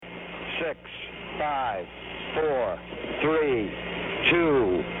6, 5, 4, 3,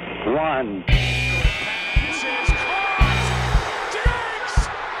 2, 1.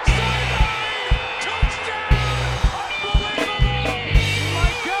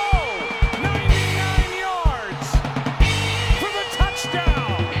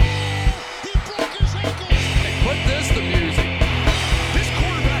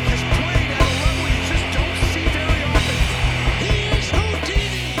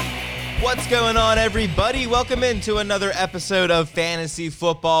 What's going on, everybody? Welcome into another episode of Fantasy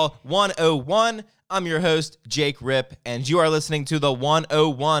Football 101. I'm your host, Jake Ripp, and you are listening to the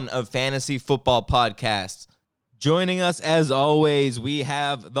 101 of Fantasy Football Podcasts. Joining us, as always, we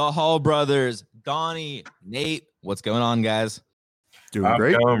have the Hall brothers, Donnie, Nate. What's going on, guys? Doing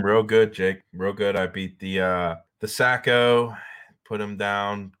great. I'm going real good, Jake. Real good. I beat the Sacco, put him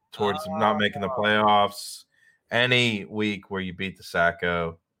down towards not making the playoffs. Any week where you beat the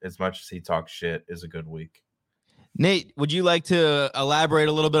Sacco, as much as he talks shit, is a good week. Nate, would you like to elaborate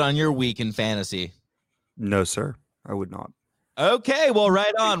a little bit on your week in fantasy? No, sir. I would not. Okay, well,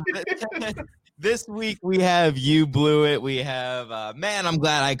 right on. This week we have You Blew It. We have, man, I'm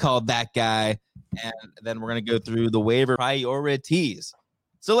glad I called that guy. And then we're going to go through the waiver priorities.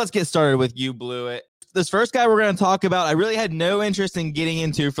 So let's get started with You Blew It. This first guy we're going to talk about, I really had no interest in getting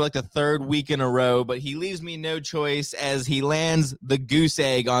into for like the third week in a row, but he leaves me no choice as he lands the goose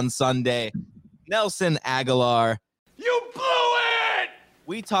egg on Sunday. Nelson Agholor. You blew it!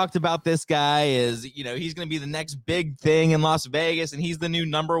 We talked about this guy as, you know, he's going to be the next big thing in Las Vegas, and he's the new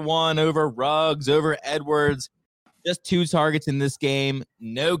number one over Ruggs, over Edwards. Just 2 targets in this game,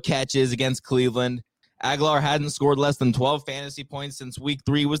 no catches against Cleveland. Agholor hadn't scored less than 12 fantasy points since week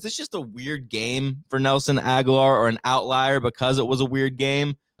 3. Was this just a weird game for Nelson Agholor, or an outlier because it was a weird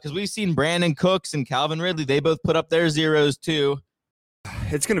game? Because we've seen Brandon Cooks and Calvin Ridley. They both put up their zeros too.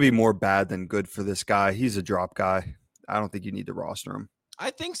 It's going to be more bad than good for this guy. He's a drop guy. I don't think you need to roster him.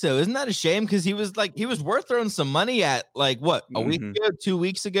 I think so. Isn't that a shame? Because he was worth throwing some money at, like, what, a week ago, 2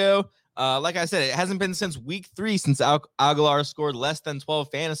 weeks ago? Like I said, it hasn't been since week 3 since Agholor scored less than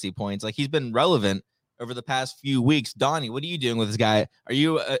 12 fantasy points. Like, he's been relevant over the past few weeks. Donnie, what are you doing with this guy? Are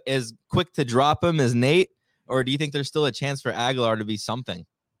you as quick to drop him as Nate, or do you think there's still a chance for Agholor to be something?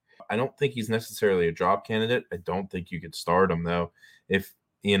 I don't think he's necessarily a drop candidate. I don't think you could start him, though. If,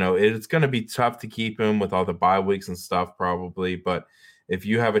 you know, it's going to be tough to keep him with all the bye weeks and stuff, probably. But if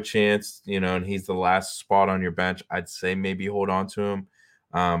you have a chance, you know, and he's the last spot on your bench, I'd say maybe hold on to him.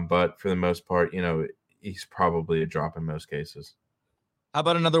 But for the most part, you know, he's probably a drop in most cases. How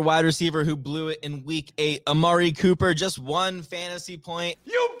about another wide receiver who blew it in week 8? Amari Cooper, just 1 fantasy point.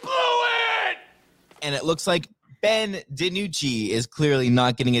 You blew it! And it looks like Ben DiNucci is clearly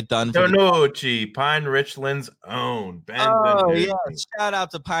not getting it done. DiNucci, Pine Richland's own. Ben DiNucci. Yeah. Shout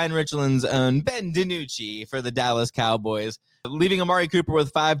out to Pine Richland's own Ben DiNucci for the Dallas Cowboys. Leaving Amari Cooper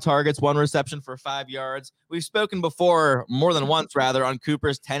with 5 targets, 1 reception for 5 yards. We've spoken before, more than once rather, on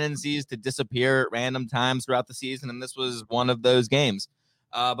Cooper's tendencies to disappear at random times throughout the season, and this was one of those games.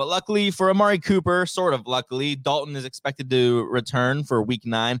 But luckily for Amari Cooper, sort of luckily, Dalton is expected to return for week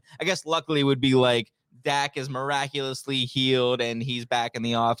 9. I guess luckily would be like Dak is miraculously healed and he's back in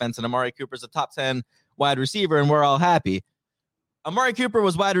the offense, and Amari Cooper's a top 10 wide receiver, and we're all happy. Amari Cooper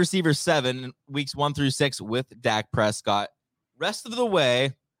was wide receiver 7 weeks 1 through 6 with Dak Prescott. Rest of the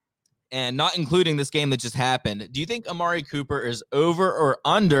way, and not including this game that just happened, do you think Amari Cooper is over or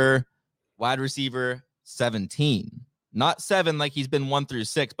under wide receiver 17? Not 7 like he's been 1 through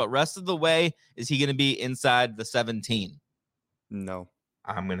 6, but rest of the way, is he going to be inside the 17? No.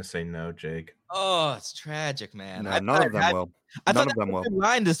 I'm going to say no, Jake. Oh, it's tragic, man. No, none of them will. I thought that was a good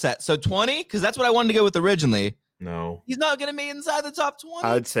line to set. So 20? Because that's what I wanted to go with originally. No. He's not going to be inside the top 20?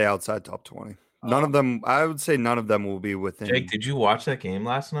 I'd say outside top 20. None of them. I would say none of them will be within. Jake, did you watch that game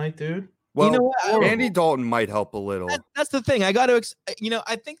last night, dude? Well, you know what? Andy Dalton might help a little. That's the thing. I got to,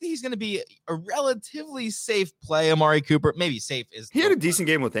 I think that he's going to be a relatively safe play. Amari Cooper, maybe safe is. He had a decent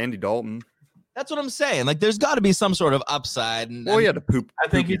game with Andy Dalton. That's what I'm saying. Like, there's got to be some sort of upside. Well, he had to poop. I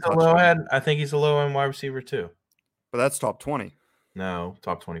think he's a low end. I think he's a low end wide receiver too. But that's top 20. No,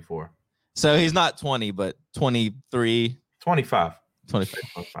 top 24. So he's not 20, but 23, 25.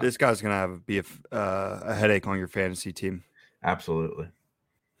 25. This guy's gonna be a headache on your fantasy team. Absolutely.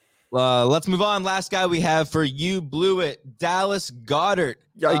 Let's move on. Last guy we have for You Blew It, Dallas Goedert.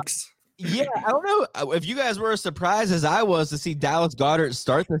 Yikes. Yeah, I don't know if you guys were as surprised as I was to see Dallas Goedert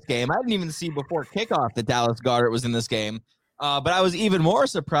start this game. I didn't even see before kickoff that Dallas Goedert was in this game. But I was even more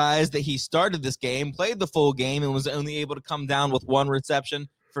surprised that he started this game, played the full game, and was only able to come down with one reception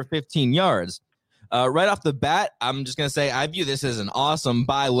for 15 yards. Right off the bat, I'm just going to say I view this as an awesome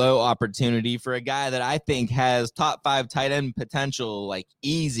buy low opportunity for a guy that I think has top 5 tight end potential, like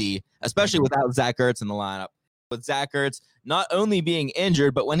easy, especially without Zach Ertz in the lineup. With Zach Ertz not only being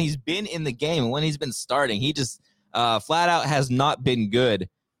injured, but when he's been in the game, when he's been starting, he just flat out has not been good.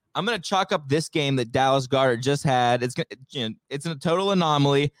 I'm going to chalk up this game that Dallas Goedert just had. It's a total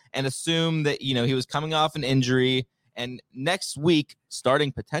anomaly, and assume that, he was coming off an injury. And next week,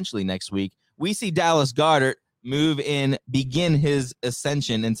 starting potentially next week, we see Dallas Goedert begin his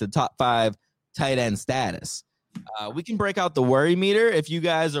ascension into top 5 tight end status. We can break out the worry meter if you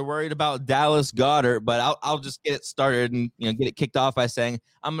guys are worried about Dallas Goedert, but I'll just get it started and get it kicked off by saying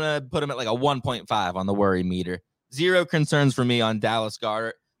I'm going to put him at like a 1.5 on the worry meter. Zero concerns for me on Dallas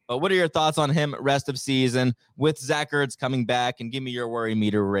Goedert. But what are your thoughts on him rest of season with Zach Ertz coming back? And give me your worry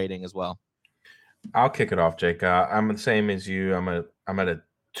meter rating as well. I'll kick it off, Jake. I'm the same as you. I'm at a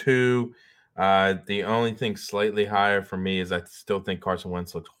 2. The only thing slightly higher for me is I still think Carson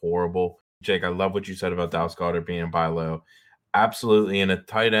Wentz looks horrible. Jake, I love what you said about Dallas Goedert being a buy low. Absolutely, in a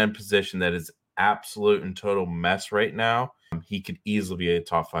tight end position that is absolute and total mess right now, he could easily be a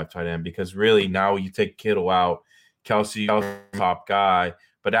top 5 tight end, because really now you take Kittle out, Kelsey top guy.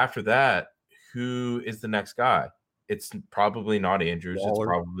 But after that, who is the next guy? It's probably not Andrews. Waller. It's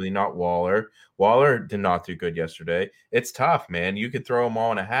probably not Waller. Waller did not do good yesterday. It's tough, man. You could throw them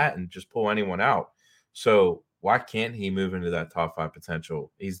all in a hat and just pull anyone out. So why can't he move into that top 5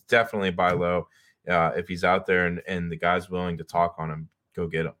 potential? He's definitely a buy low. If he's out there and the guy's willing to talk on him, go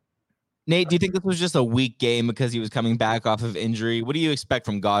get him. Nate, do you think this was just a weak game because he was coming back off of injury? What do you expect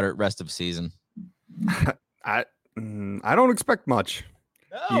from Goddard rest of season? I don't expect much.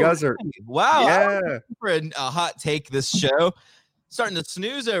 No, you guys are wow. Yeah. For a hot take this show. Starting to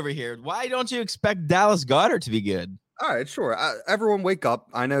snooze over here. Why don't you expect Dallas Goedert to be good? All right, sure. Everyone wake up.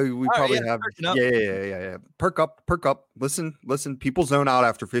 I know we probably have. Yeah. Perk up. Listen. People zone out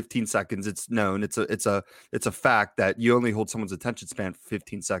after 15 seconds. It's known. It's a fact that you only hold someone's attention span for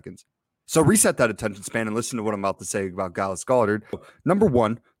 15 seconds. So reset that attention span and listen to what I'm about to say about Dallas Goedert. Number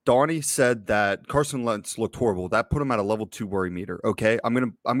 1, Donnie said that Carson Wentz looked horrible. That put him at a level 2 worry meter. Okay, I'm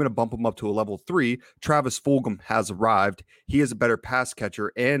gonna bump him up to a level 3. Travis Fulgham has arrived. He is a better pass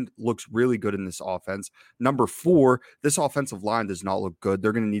catcher and looks really good in this offense. Number 4, this offensive line does not look good.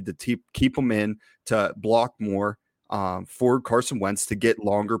 They're gonna need to keep him in to block more for Carson Wentz to get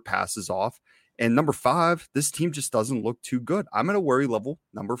longer passes off. And number 5, this team just doesn't look too good. I'm at a worry level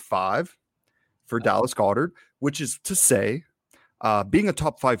number 5 for Dallas Goedert, which is to say, being a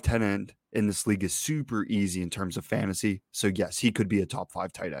top 5 tight end in this league is super easy in terms of fantasy. So yes, he could be a top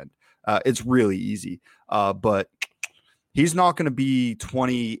 5 tight end. It's really easy, but he's not going to be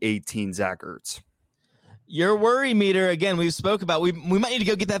 2018 Zach Ertz. Your worry meter, again, we spoke about, we might need to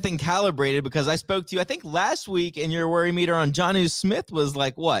go get that thing calibrated, because I spoke to you, I think last week, and your worry meter on Jonnu Smith was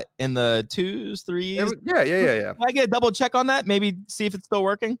like what, in the 2s, 3s? Yeah. Can I get a double check on that? Maybe see if it's still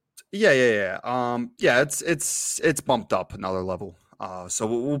working? Yeah. It's bumped up another level. So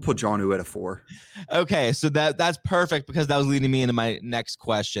we'll put Jonnu at a 4. Okay, so that's perfect, because that was leading me into my next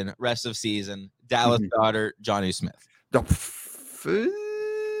question. Rest of season, Dallas Goedert, Jonnu Smith.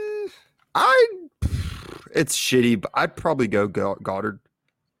 It's shitty, but I'd probably go Goddard.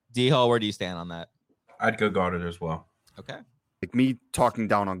 D-Hall, where do you stand on that? I'd go Goddard as well. Okay. Like, me talking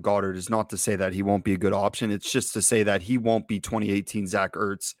down on Goddard is not to say that he won't be a good option. It's just to say that he won't be 2018 Zach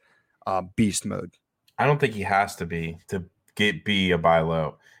Ertz beast mode. I don't think he has to be a buy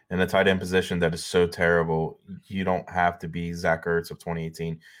low in a tight end position that is so terrible. You don't have to be Zach Ertz of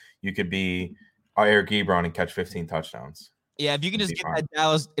 2018. You could be Eric Ebron and catch 15 touchdowns. Yeah, if you can just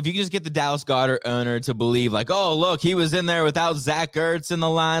get the Dallas Goedert owner to believe, like, oh, look, he was in there without Zach Ertz in the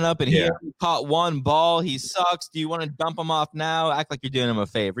lineup, and he only caught 1 ball. He sucks. Do you want to dump him off now? Act like you're doing him a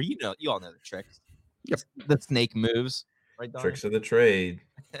favor. You all know the tricks. Yep. The snake moves. Right, Donnie? Tricks of the trade.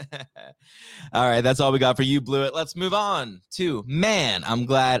 All right, that's all we got for you, Blewett. Let's move on to, man, I'm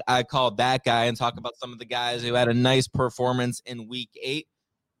glad I called that guy, and talk about some of the guys who had a nice performance in Week 8.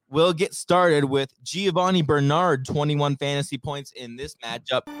 We'll get started with Giovanni Bernard, 21 fantasy points in this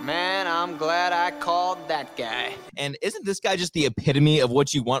matchup. Man, I'm glad I called that guy. And isn't this guy just the epitome of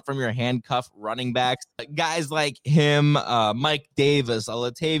what you want from your handcuff running backs? Guys like him, Mike Davis,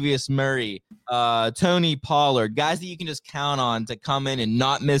 Latavius Murray, Tony Pollard, guys that you can just count on to come in and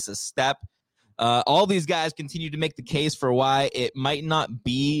not miss a step. All these guys continue to make the case for why it might not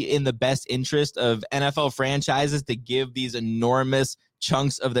be in the best interest of NFL franchises to give these enormous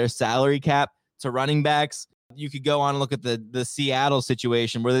chunks of their salary cap to running backs. You could go on and look at the Seattle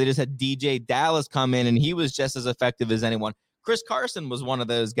situation, where they just had DJ Dallas come in, and he was just as effective as anyone. Chris Carson was one of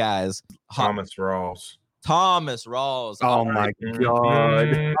those guys. Thomas Rawls. Oh my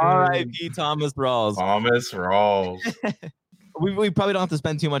God. R.I.P. Thomas Rawls. Thomas Rawls. We probably don't have to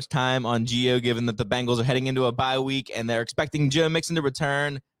spend too much time on Gio, given that the Bengals are heading into a bye week and they're expecting Joe Mixon to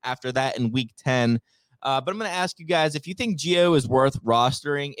return after that in week 10. But I'm going to ask you guys if you think Gio is worth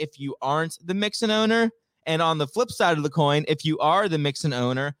rostering if you aren't the Mixon owner. And on the flip side of the coin, if you are the Mixon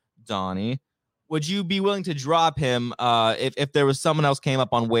owner, Donnie, would you be willing to drop him if there was someone else came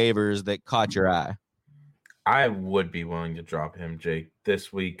up on waivers that caught your eye? I would be willing to drop him, Jake,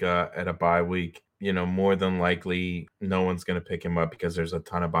 this week at a bye week. More than likely, no one's going to pick him up because there's a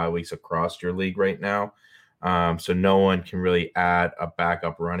ton of bye weeks across your league right now. So no one can really add a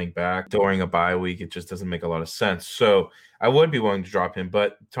backup running back during a bye week. It just doesn't make a lot of sense. So I would be willing to drop him.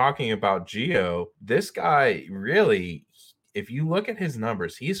 But talking about Gio, this guy really, if you look at his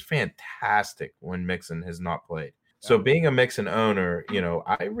numbers, he's fantastic when Mixon has not played. So being a Mixon owner,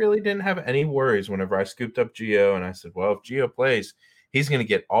 I really didn't have any worries whenever I scooped up Gio and I said, well, if Gio plays, he's going to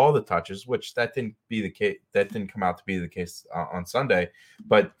get all the touches, which that didn't be the case. That didn't come out to be the case on Sunday,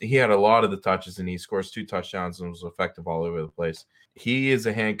 but he had a lot of the touches and he scores 2 touchdowns and was effective all over the place. He is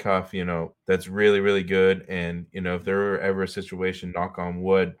a handcuff, that's really, really good. And, if there were ever a situation, knock on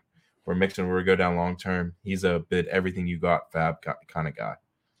wood, where Mixon were to go down long-term, he's a bit everything you got fab kind of guy.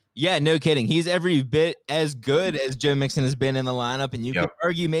 Yeah, no kidding. He's every bit as good as Joe Mixon has been in the lineup, and you could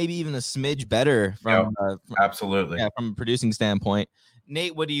argue maybe even a smidge better from absolutely from a producing standpoint.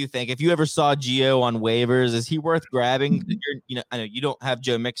 Nate, what do you think? If you ever saw Gio on waivers, is he worth grabbing? I know you don't have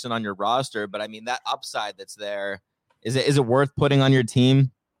Joe Mixon on your roster, but I mean that upside that's there, is it worth putting on your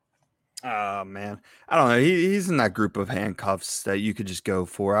team? Oh man, I don't know. He's in that group of handcuffs that you could just go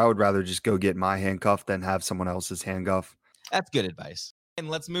for. I would rather just go get my handcuff than have someone else's handcuff. That's good advice. And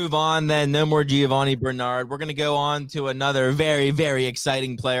let's move on then. No more Giovanni Bernard. We're going to go on to another very, very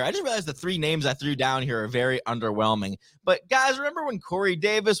exciting player. I just realized the 3 names I threw down here are very underwhelming. But guys, remember when Corey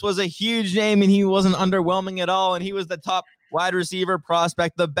Davis was a huge name and he wasn't underwhelming at all, and he was the top wide receiver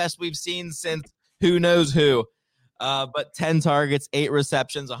prospect, the best we've seen since who knows who. But 10 targets, 8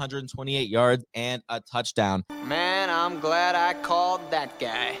 receptions, 128 yards, and a touchdown. Man, I'm glad I called that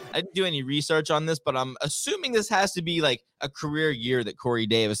guy. I didn't do any research on this, but I'm assuming this has to be like a career year that Corey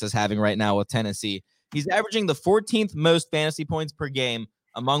Davis is having right now with Tennessee. He's averaging the 14th most fantasy points per game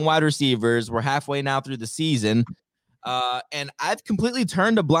among wide receivers. We're halfway now through the season. And I've completely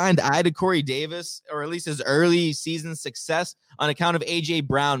turned a blind eye to Corey Davis, or at least his early season success, on account of A.J.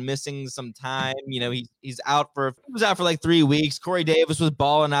 Brown missing some time. He was out for like 3 weeks. Corey Davis was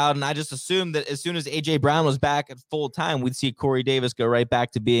balling out, and I just assumed that as soon as A.J. Brown was back at full time, we'd see Corey Davis go right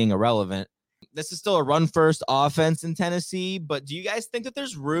back to being irrelevant. This is still a run-first offense in Tennessee, but do you guys think that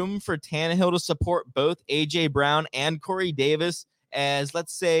there's room for Tannehill to support both A.J. Brown and Corey Davis as,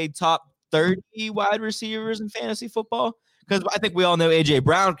 let's say, top 30 wide receivers in fantasy football? Because I think we all know A.J.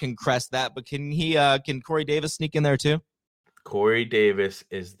 Brown can crest that, but can Corey Davis sneak in there too? Corey Davis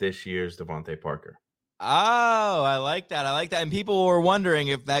is this year's Devontae Parker. Oh, I like that. And people were wondering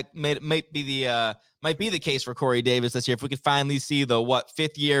if that might be the case for Corey Davis this year, if we could finally see the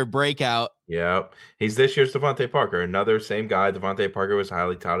 5th year breakout. Yep. He's this year's Devontae Parker. Another same guy. Devontae Parker was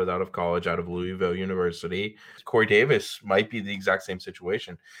highly touted out of college, out of Louisville University. Corey Davis might be the exact same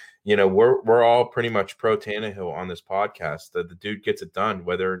situation. We're all pretty much pro Tannehill on this podcast. The dude gets it done,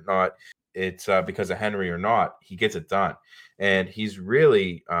 whether or not it's because of Henry or not. He gets it done. And he's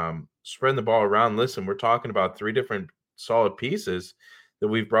really spreading the ball around. Listen, we're talking about 3 different solid pieces that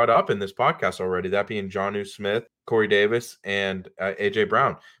we've brought up in this podcast already, that being Jonnu Smith, Corey Davis, and A.J.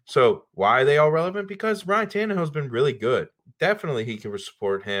 Brown. So why are they all relevant? Because Ryan Tannehill has been really good. Definitely he can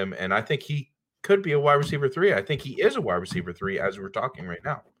support him, and I think he could be a wide receiver 3. I think he is a wide receiver 3 as we're talking right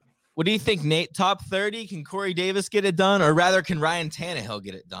now. What do you think, Nate? Top 30? Can Corey Davis get it done, or rather can Ryan Tannehill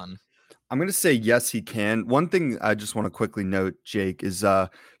get it done? I'm going to say yes, he can. One thing I just want to quickly note, Jake, is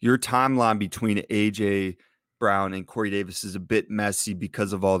your timeline between A.J. Brown and Corey Davis is a bit messy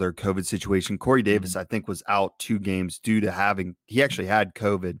because of all their COVID situation. Corey Davis, I think, was out 2 games due to he actually had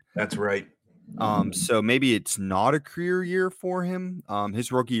COVID. That's right. So maybe it's not a career year for him.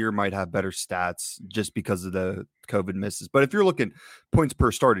 His rookie year might have better stats just because of the COVID misses. But if you're looking points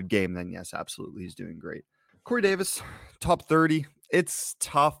per started game, then yes, absolutely, he's doing great. Corey Davis, top 30. It's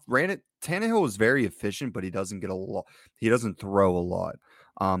tough. Tannehill is very efficient, but he doesn't get a lot. He doesn't throw a lot.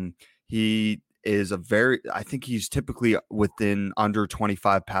 He is I think he's typically within under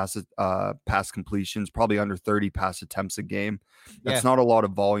 25 pass completions, probably under 30 pass attempts a game. That's not a lot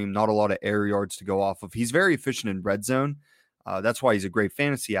of volume, not a lot of air yards to go off of. He's very efficient in red zone. That's why he's a great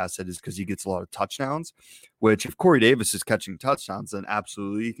fantasy asset, is because he gets a lot of touchdowns, which if Corey Davis is catching touchdowns, then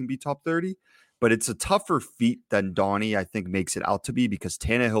absolutely he can be top 30. But it's a tougher feat than Donnie, I think, makes it out to be, because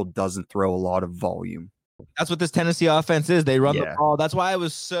Tannehill doesn't throw a lot of volume. That's what this Tennessee offense is. They run the ball. That's why I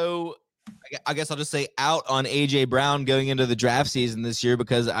was so, I guess I'll just say, out on A.J. Brown going into the draft season this year,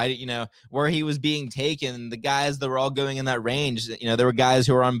 because where he was being taken, the guys that were all going in that range, there were guys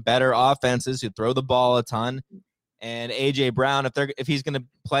who were on better offenses who throw the ball a ton. And A.J. Brown, if he's going to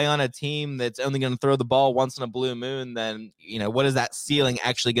play on a team that's only going to throw the ball once in a blue moon, then, what is that ceiling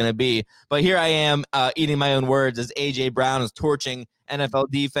actually going to be? But here I am eating my own words as A.J. Brown is torching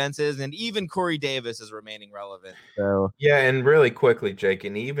NFL defenses, and even Corey Davis is remaining relevant. So yeah, and really quickly, Jake,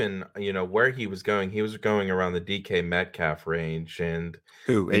 and even, where he was going around the DK Metcalf range. And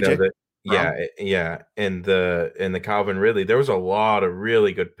who, AJ? Yeah. And the Calvin Ridley. There was a lot of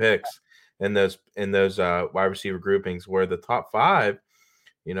really good picks in those wide receiver groupings, where the top 5,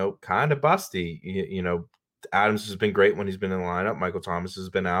 kind of busty. Adams has been great when he's been in the lineup. Michael Thomas has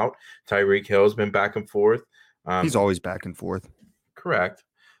been out. Tyreek Hill has been back and forth. He's always back and forth. Correct.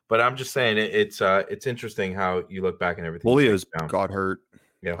 But I'm just saying it's interesting how you look back and everything. Julio's got hurt.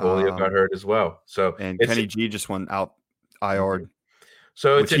 Yeah, Julio got hurt as well. So and Kenny G just went out IR'd.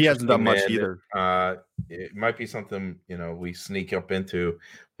 So he hasn't done much either. It might be something, we sneak up into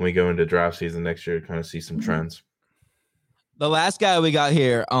when we go into draft season next year to kind of see some trends. The last guy we got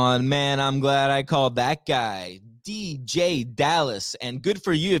here on Man, I'm Glad I Called That Guy, DJ Dallas. And good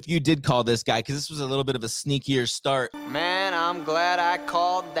for you if you did call this guy, because this was a little bit of a sneakier start. Man, I'm glad I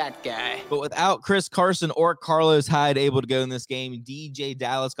called that guy. But without Chris Carson or Carlos Hyde able to go in this game, DJ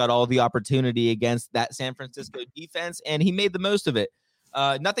Dallas got all the opportunity against that San Francisco defense, and he made the most of it.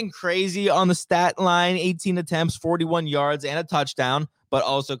 Nothing crazy on the stat line, 18 attempts, 41 yards, and a touchdown, but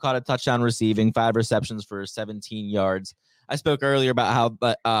also caught a touchdown receiving, 5 receptions for 17 yards. I spoke earlier about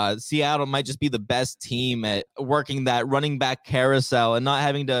how Seattle might just be the best team at working that running back carousel and not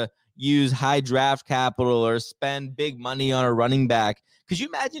having to use high draft capital or spend big money on a running back. Could you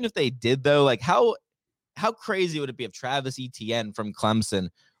imagine if they did, though? Like, how crazy would it be if Travis Etienne from Clemson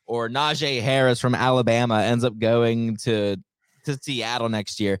or Najee Harris from Alabama ends up going to Seattle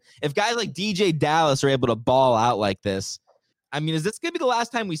next year? If guys like DJ Dallas are able to ball out like this, I mean, is this going to be the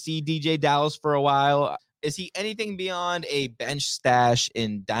last time we see DJ Dallas for a while? Is he anything beyond a bench stash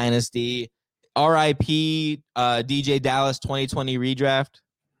in Dynasty? RIP DJ Dallas 2020 redraft?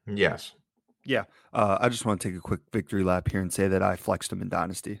 Yes. Yeah. I just want to take a quick victory lap here and say that I flexed him in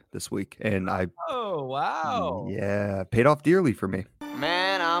Dynasty this week. And oh, wow. Yeah, paid off dearly for me.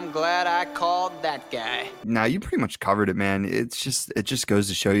 Man, I'm glad I called that guy. Now, you pretty much covered it, man. It just goes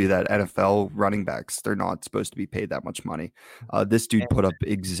to show you that NFL running backs, they're not supposed to be paid that much money. This dude put up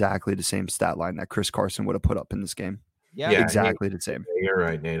exactly the same stat line that Chris Carson would have put up in this game. Yeah, exactly the same. You're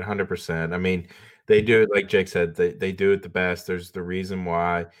right, Nate, 100%. I mean, they do it, like Jake said, they do it the best. There's the reason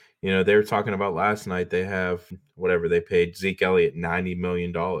why. They were talking about last night, they have whatever they paid Zeke Elliott $90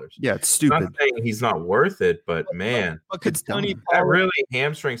 million. Yeah, it's stupid. I'm not saying he's not worth it, but man, that really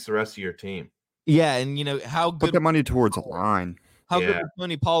hamstrings the rest of your team. Yeah, and how good put the money towards a line. How good would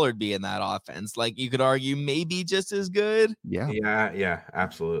Tony Pollard be in that offense? Like, you could argue maybe just as good. Yeah,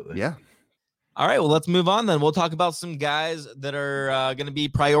 absolutely. Yeah. All right, well, let's move on then. We'll talk about some guys that are going to be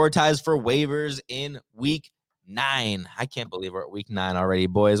prioritized for waivers in week 9. I can't believe we're at week 9 already,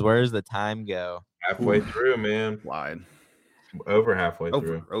 boys. Where's the time go? Halfway through, man. Flying. Over halfway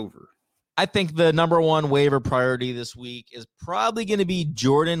through. Over. I think the number one waiver priority this week is probably going to be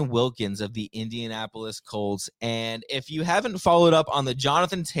Jordan Wilkins of the Indianapolis Colts. And if you haven't followed up on the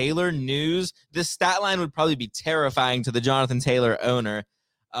Jonathan Taylor news, this stat line would probably be terrifying to the Jonathan Taylor owner.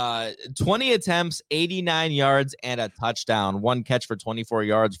 20 attempts, 89 yards, and a touchdown. 1 catch for 24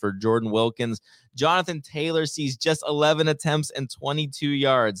 yards for Jordan Wilkins. Jonathan Taylor sees just 11 attempts and 22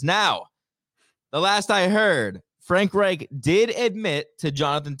 yards. Now, the last I heard, Frank Reich did admit to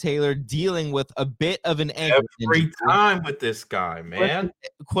Jonathan Taylor dealing with a bit of an ankle injury. Every time with this guy, man.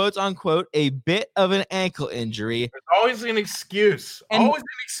 Quote unquote, a bit of an ankle injury. There's always an excuse. Always an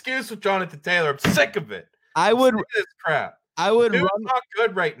excuse with Jonathan Taylor. I'm sick of it. I'm sick of this crap. Dude's not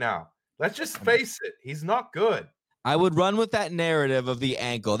good right now. Let's just face it. He's not good. I would run with that narrative of the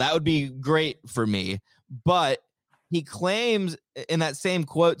ankle. That would be great for me. But he claims in that same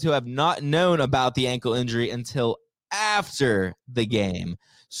quote to have not known about the ankle injury until after the game.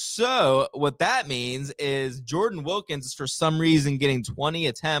 So what that means is Jordan Wilkins is for some reason getting 20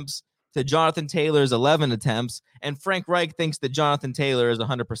 attempts to Jonathan Taylor's 11 attempts, and Frank Reich thinks that Jonathan Taylor is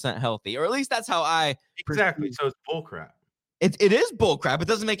 100% healthy, or at least that's how I exactly. So it's bullcrap. It is bullcrap. It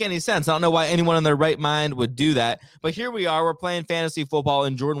doesn't make any sense. I don't know why anyone in their right mind would do that. But here we are. We're playing fantasy football,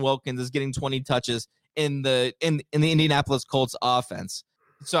 and Jordan Wilkins is getting 20 touches in the Indianapolis Colts offense.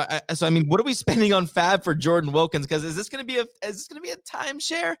 So I mean, what are we spending on Fab for Jordan Wilkins? Because is this going to be a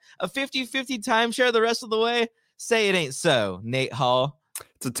timeshare, a 50-50 timeshare the rest of the way? Say it ain't so, Nate Hall.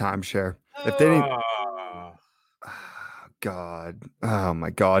 It's a timeshare. If they didn't, God, oh my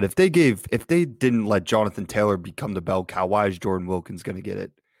God, if they didn't let Jonathan Taylor become the bell cow, why is Jordan Wilkins going to get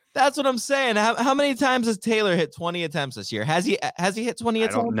it? That's what I'm saying. How many times has Taylor hit 20 attempts this year? Has he hit 20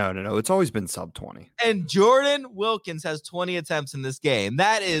 attempts? No. It's always been sub 20. And Jordan Wilkins has 20 attempts in this game.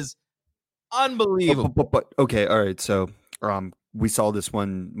 That is unbelievable. But okay, all right. So we saw this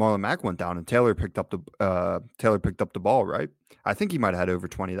when Marlon Mack went down and Taylor picked up the ball, right? I think he might have had over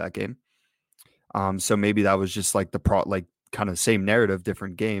 20 that game. So maybe that was just like kind of same narrative,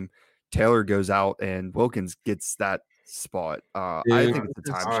 different game. Taylor goes out and Wilkins gets that spot. I think it's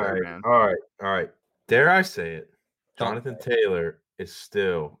a timeshare, man. All right. Dare I say it? Jonathan Taylor is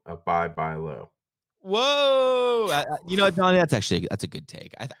still a buy low. Whoa! You know what, Donnie? That's a good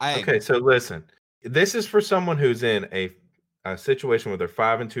take. Okay, so listen, this is for someone who's in a situation where they're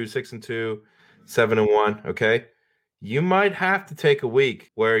 5-2, 6-2, 7-1. Okay, you might have to take a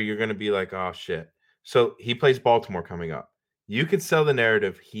week where you're going to be like, oh shit. So he plays Baltimore coming up. You can sell the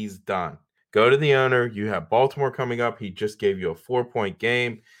narrative. He's done. Go to the owner. You have Baltimore coming up. He just gave you a 4-point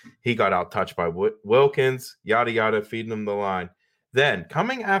game. He got out touched by Wilkins, yada, yada, feeding him the line. Then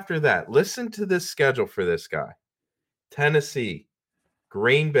coming after that, listen to this schedule for this guy. Tennessee,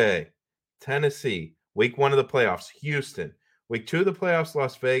 Green Bay, Tennessee, week 1 of the playoffs, Houston. Week 2 of the playoffs,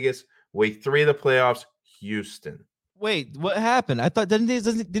 Las Vegas. Week 3 of the playoffs, Houston. Wait, what happened? I thought didn't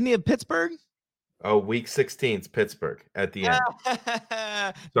he have Pittsburgh? Oh, week 16 is Pittsburgh at the end.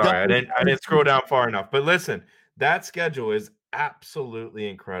 Sorry, I didn't scroll down far enough. But listen, that schedule is absolutely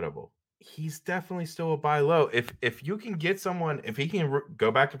incredible. He's definitely still a buy low. If you can get someone, if he can go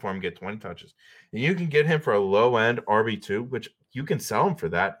back to form and get 20 touches, and you can get him for a low end RB2, which you can sell him for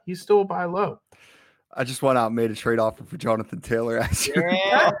that, he's still a buy low. I just went out and made a trade offer for Jonathan Taylor.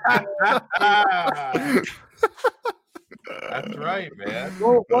 Yeah. That's right, man.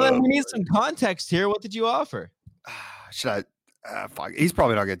 Well, then we need some context here. What did you offer? Should I? He's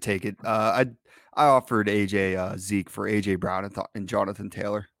probably not going to take it. I offered AJ Zeke for AJ Brown and Jonathan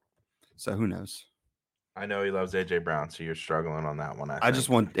Taylor. So who knows? I know he loves AJ Brown, so you're struggling on that one. I just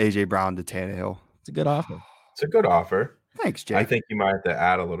want AJ Brown to Tannehill. It's a good offer. It's a good offer. Thanks, Jay. I think you might have to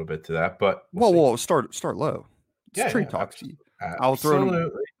add a little bit to that, but we'll start low. It's trade talks. I'll throw.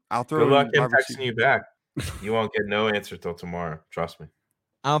 Good luck him texting you back. You won't get no answer till tomorrow. Trust me.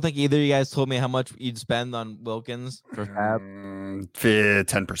 I don't think either of you guys told me how much you'd spend on Wilkins for Fab.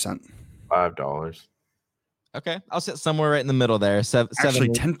 10%. $5. Okay, I'll sit somewhere right in the middle there. Actually,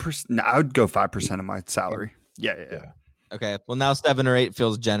 10%. No, I would go 5% of my salary. Yeah. Okay, well now 7 or 8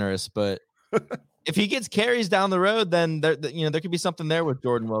 feels generous, but if he gets carries down the road, then there could be something there with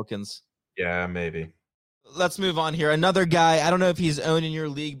Jordan Wilkins. Yeah, maybe. Let's move on here. Another guy, I don't know if he's owned in your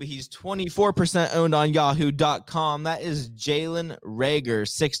league, but he's 24% owned on Yahoo.com. That is Jalen Reagor.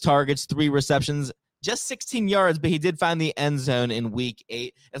 6 targets, 3 receptions, just 16 yards, but he did find the end zone in week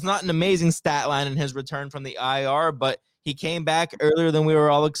 8. It's not an amazing stat line in his return from the IR, but he came back earlier than we were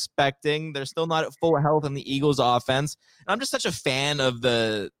all expecting. They're still not at full health in the Eagles offense. And I'm just such a fan of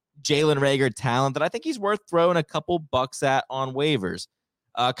the Jalen Reagor talent that I think he's worth throwing a couple bucks at on waivers.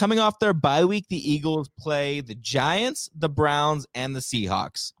 Coming off their bye week, the Eagles play the Giants, the Browns, and the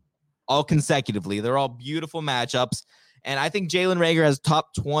Seahawks, all consecutively. They're all beautiful matchups, and I think Jalen Reagor has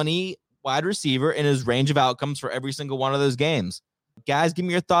top 20 wide receiver in his range of outcomes for every single one of those games. Guys, give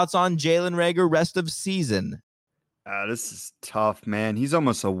me your thoughts on Jalen Reagor rest of season. This is tough, man. He's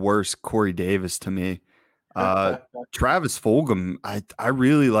almost a worse Corey Davis to me. Travis Fulgham, I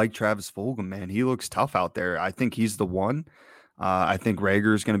really like Travis Fulgham, man. He looks tough out there. I think he's the one. I think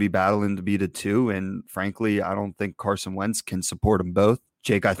Reagor is going to be battling to be the 2, and frankly, I don't think Carson Wentz can support them both.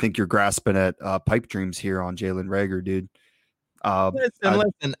 Jake, I think you're grasping at pipe dreams here on Jalen Reagor, dude.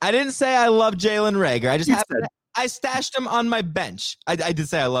 Listen, I didn't say I love Jalen Reagor. I stashed him on my bench. I did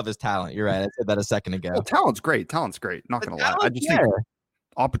say I love his talent. You're right. I said that a second ago. Well, talent's great. Not going to lie. I just think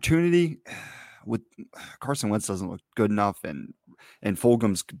opportunity with Carson Wentz doesn't look good enough, and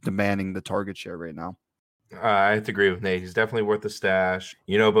Fulgham's demanding the target share right now. I have to agree with Nate. He's definitely worth the stash,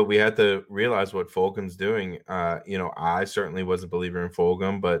 but we had to realize what Fulgham's doing. I certainly was a believer in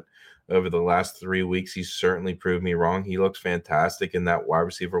Fulgham, but over the last 3 weeks, he's certainly proved me wrong. He looks fantastic in that wide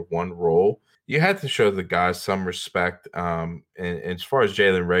receiver 1 role. You had to show the guys some respect. And as far as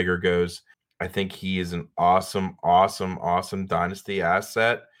Jalen Reagor goes, I think he is an awesome dynasty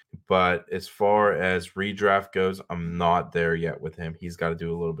asset. But as far as redraft goes, I'm not there yet with him. He's got to do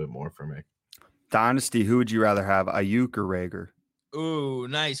a little bit more for me. Dynasty, who would you rather have, Ayuk or Rager? Ooh,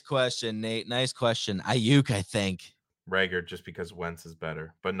 nice question, Nate. Nice question. Ayuk, I think. Rager, just because Wentz is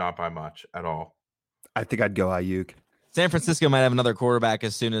better, but not by much at all. I think I'd go Ayuk. San Francisco might have another quarterback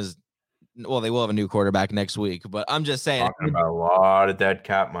as soon as, well, they will have a new quarterback next week. But I'm just saying. Talking about a lot of dead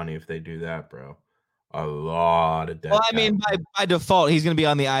cap money if they do that, bro. A lot of dead. Well, I mean, by default, he's going to be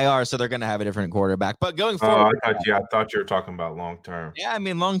on the IR, so they're going to have a different quarterback. But going forward, I thought you were talking about long term. Yeah, I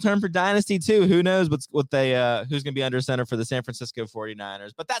mean, long term for dynasty too. Who knows who's going to be under center for the San Francisco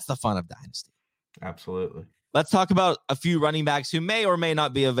 49ers? But that's the fun of dynasty. Absolutely. Let's talk about a few running backs who may or may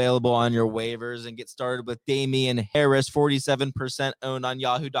not be available on your waivers and get started with Damian Harris, 47% owned on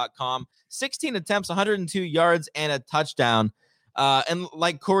Yahoo.com, 16 attempts, 102 yards, and a touchdown. And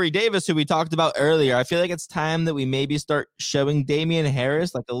like Corey Davis, who we talked about earlier, I feel like it's time that we maybe start showing Damian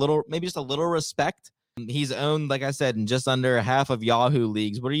Harris maybe just a little respect. He's owned, like I said, in just under half of Yahoo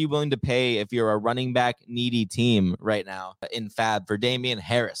leagues. What are you willing to pay if you're a running back needy team right now in Fab for Damian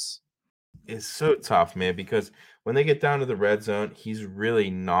Harris? It's so tough, man, because when they get down to the red zone, he's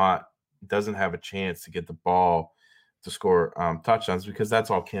really doesn't have a chance to get the ball to score touchdowns because that's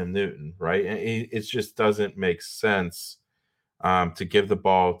all Cam Newton, right? And it just doesn't make sense to give the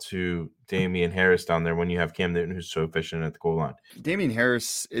ball to Damian Harris down there when you have Cam Newton, who's so efficient at the goal line. Damian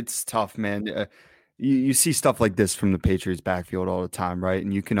Harris, it's tough, man. You see stuff like this from the Patriots backfield all the time, right?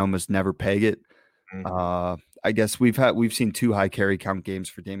 And you can almost never peg it. Mm-hmm. I guess we've seen 2 high carry count games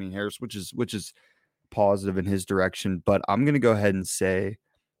for Damian Harris, which is positive in his direction. But I'm going to go ahead and say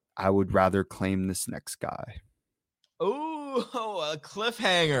I would rather claim this next guy. Oh, a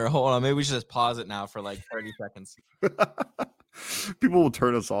cliffhanger. Hold on. Maybe we should just pause it now for like 30 seconds. People will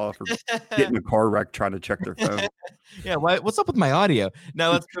turn us off or get in a car wreck trying to check their phone. Yeah, what's up with my audio?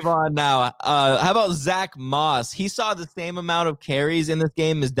 Now let's move on now. How about Zach Moss? He saw the same amount of carries in this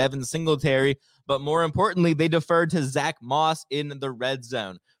game as Devin Singletary, but more importantly, they deferred to Zach Moss in the red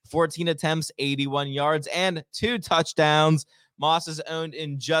zone. 14 attempts, 81 yards, and 2 touchdowns. Moss is owned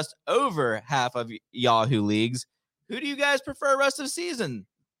in just over half of Yahoo leagues. Who do you guys prefer rest of the season?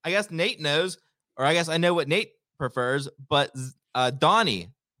 I guess Nate knows, or I guess I know what Nate prefers, but Donnie,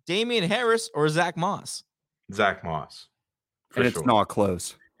 Damian Harris or Zach Moss? Zach Moss. And it's not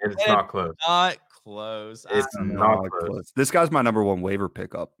close. It's not close. Not close. It's not close. This guy's my number 1 waiver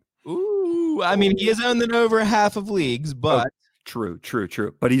pickup. Ooh, I mean, he is owned in over half of leagues, but true.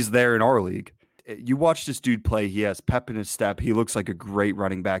 But he's there in our league. You watch this dude play. He has pep in his step. He looks like a great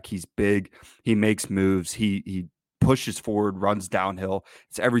running back. He's big. He makes moves. He pushes forward, runs downhill.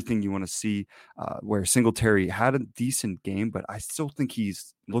 It's everything you want to see. Where Singletary had a decent game, but I still think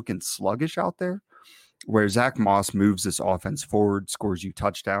he's looking sluggish out there. Where Zach Moss moves this offense forward, scores you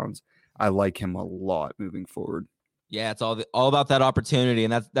touchdowns. I like him a lot moving forward. Yeah, it's all about that opportunity,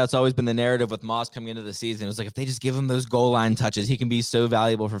 and that's always been the narrative with Moss coming into the season. It was like if they just give him those goal line touches, he can be so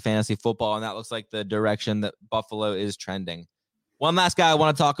valuable for fantasy football, and that looks like the direction that Buffalo is trending. One last guy I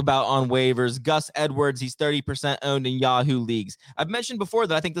want to talk about on waivers, Gus Edwards. He's 30% owned in Yahoo leagues. I've mentioned before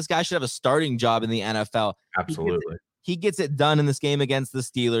that I think this guy should have a starting job in the NFL. Absolutely. He gets it done in this game against the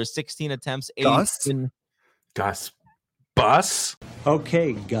Steelers. 16 attempts. Gus Bus.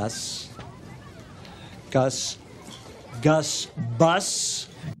 Okay, Gus Bus.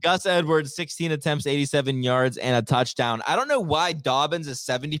 Gus Edwards, 16 attempts, 87 yards, and a touchdown. I don't know why Dobbins is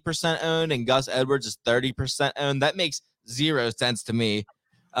 70% owned and Gus Edwards is 30% owned. That makes 0 sense to me.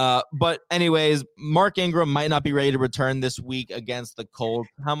 But anyways, Mark Ingram might not be ready to return this week against the Colts.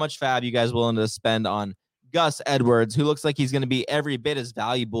 How much fab you guys willing to spend on Gus Edwards, who looks like he's going to be every bit as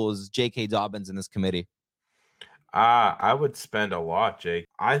valuable as J.K. Dobbins in this committee? I would spend a lot, Jake.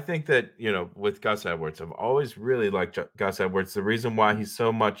 I think that, with Gus Edwards, I've always really liked Gus Edwards. The reason why he's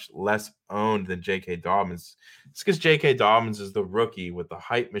so much less owned than J.K. Dobbins is because J.K. Dobbins is the rookie with the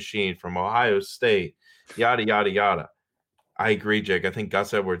hype machine from Ohio State, yada, yada, yada. I agree, Jake. I think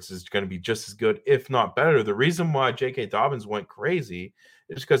Gus Edwards is going to be just as good, if not better. The reason why J.K. Dobbins went crazy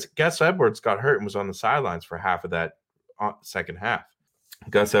is because Gus Edwards got hurt and was on the sidelines for half of that second half.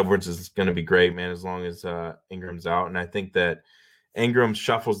 Gus Edwards is going to be great, man, as long as Ingram's out. And I think that Ingram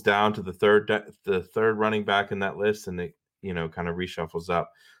shuffles down to the third running back in that list, and it, kind of reshuffles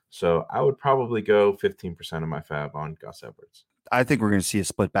up. So I would probably go 15% of my fab on Gus Edwards. I think we're going to see a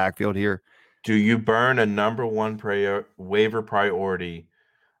split backfield here. Do you burn a number 1 waiver priority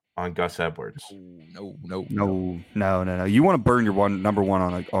on Gus Edwards? No. You want to burn your number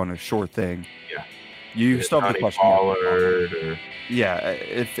 1 on a sure thing. Yeah. You still have the question. Pollard Yeah,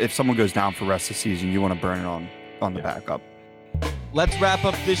 if someone goes down for the rest of the season, you want to burn it on the backup. Let's wrap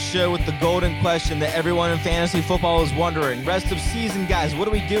up this show with the golden question that everyone in fantasy football is wondering. Rest of season, guys, what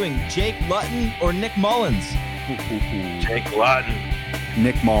are we doing? Jake Luton or Nick Mullins? Jake Luton.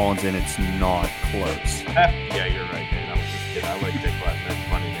 Nick Mullins, and it's not close. Yeah, you're right, man. I was just kidding. I like Jake Luton. That's a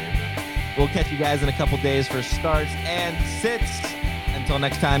funny name, man. We'll catch you guys in a couple days for starts and sits. Until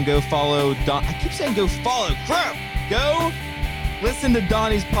next time, go follow Don. I keep saying go follow. Crap! Go listen to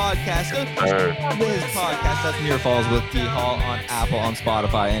Donnie's podcast. Go subscribe to his podcast. That's Mirror Falls with D Hall on Apple, on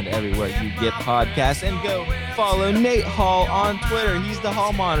Spotify, and everywhere you get podcasts. And go follow Nate Hall on Twitter. He's the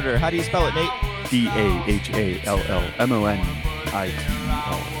Hall Monitor. How do you spell it, Nate? DAHALLMONITER.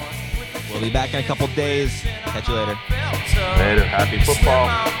 We'll be back in a couple days. Catch you later. Later. Happy football.